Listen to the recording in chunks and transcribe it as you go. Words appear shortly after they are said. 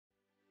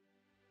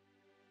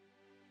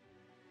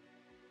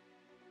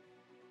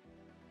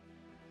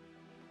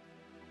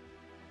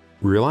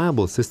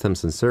Reliable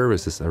systems and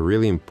services are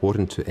really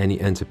important to any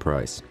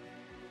enterprise.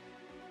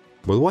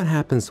 But what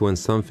happens when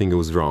something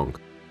goes wrong?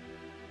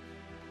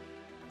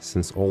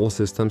 Since all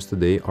systems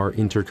today are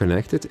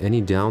interconnected,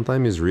 any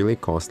downtime is really a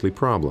costly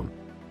problem.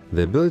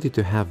 The ability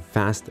to have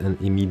fast and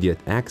immediate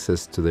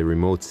access to the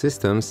remote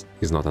systems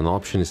is not an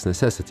option, it's a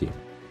necessity.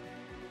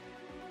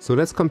 So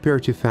let's compare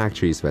two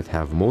factories that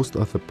have most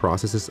of the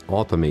processes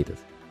automated.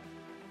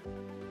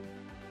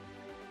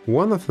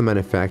 One of the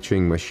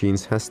manufacturing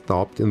machines has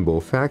stopped in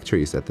both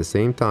factories at the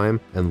same time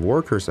and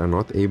workers are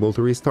not able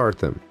to restart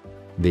them.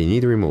 They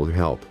need remote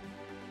help.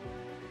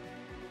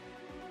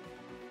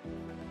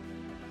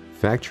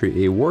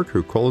 Factory A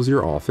worker calls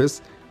your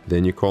office,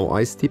 then you call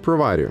ICT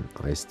provider.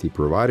 ICT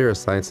provider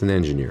assigns an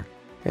engineer.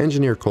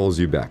 Engineer calls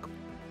you back.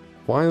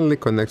 Finally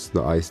connects to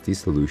the ICT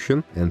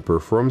solution and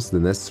performs the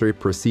necessary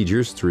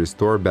procedures to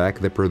restore back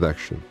the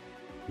production.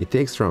 It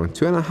takes around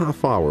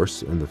 2.5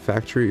 hours and the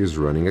factory is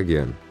running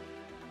again.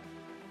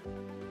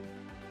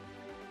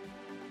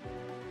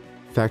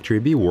 Factory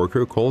B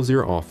worker calls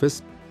your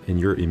office and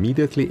you're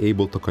immediately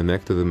able to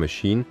connect to the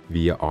machine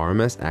via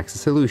RMS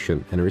access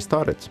solution and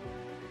restart it.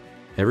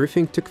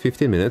 Everything took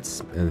 15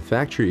 minutes and the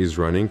factory is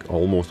running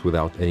almost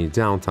without any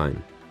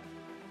downtime.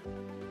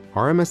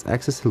 RMS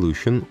access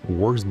solution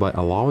works by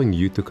allowing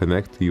you to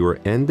connect to your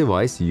end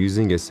device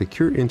using a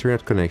secure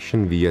internet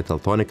connection via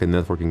Teltonika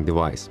networking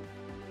device.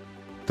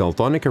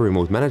 Teltonika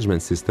Remote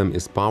Management System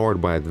is powered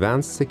by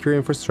advanced secure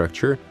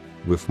infrastructure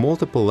with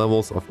multiple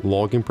levels of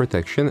login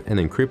protection and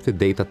encrypted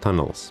data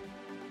tunnels.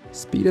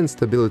 Speed and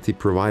stability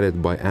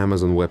provided by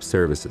Amazon Web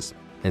Services,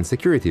 and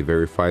security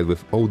verified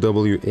with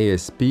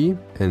OWASP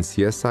and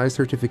CSI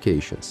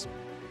certifications.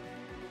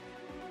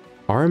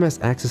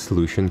 RMS access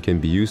solution can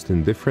be used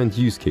in different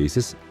use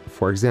cases.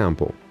 For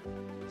example,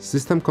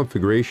 system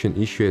configuration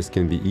issues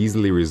can be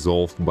easily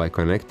resolved by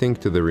connecting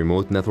to the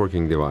remote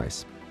networking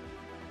device.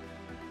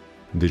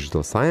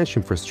 Digital signage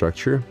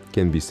infrastructure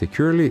can be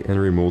securely and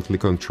remotely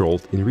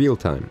controlled in real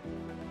time.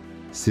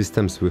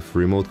 Systems with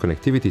remote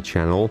connectivity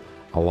channel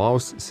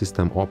allows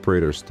system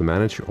operators to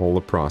manage all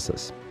the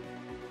process.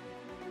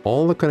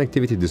 All the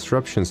connectivity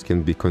disruptions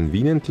can be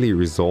conveniently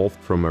resolved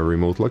from a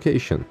remote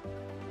location.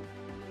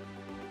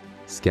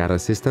 SCADA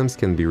systems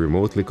can be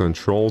remotely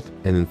controlled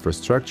and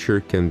infrastructure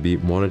can be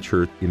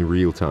monitored in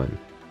real time.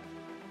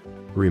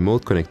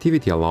 Remote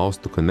connectivity allows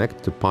to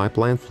connect to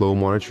pipeline flow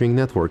monitoring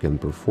network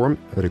and perform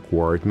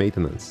required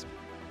maintenance.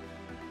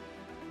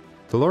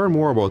 To learn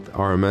more about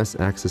RMS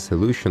access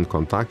solution,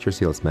 contact your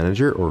sales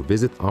manager or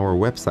visit our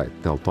website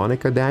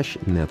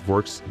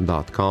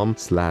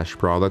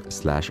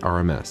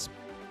teltonika-networks.com/product/RMS.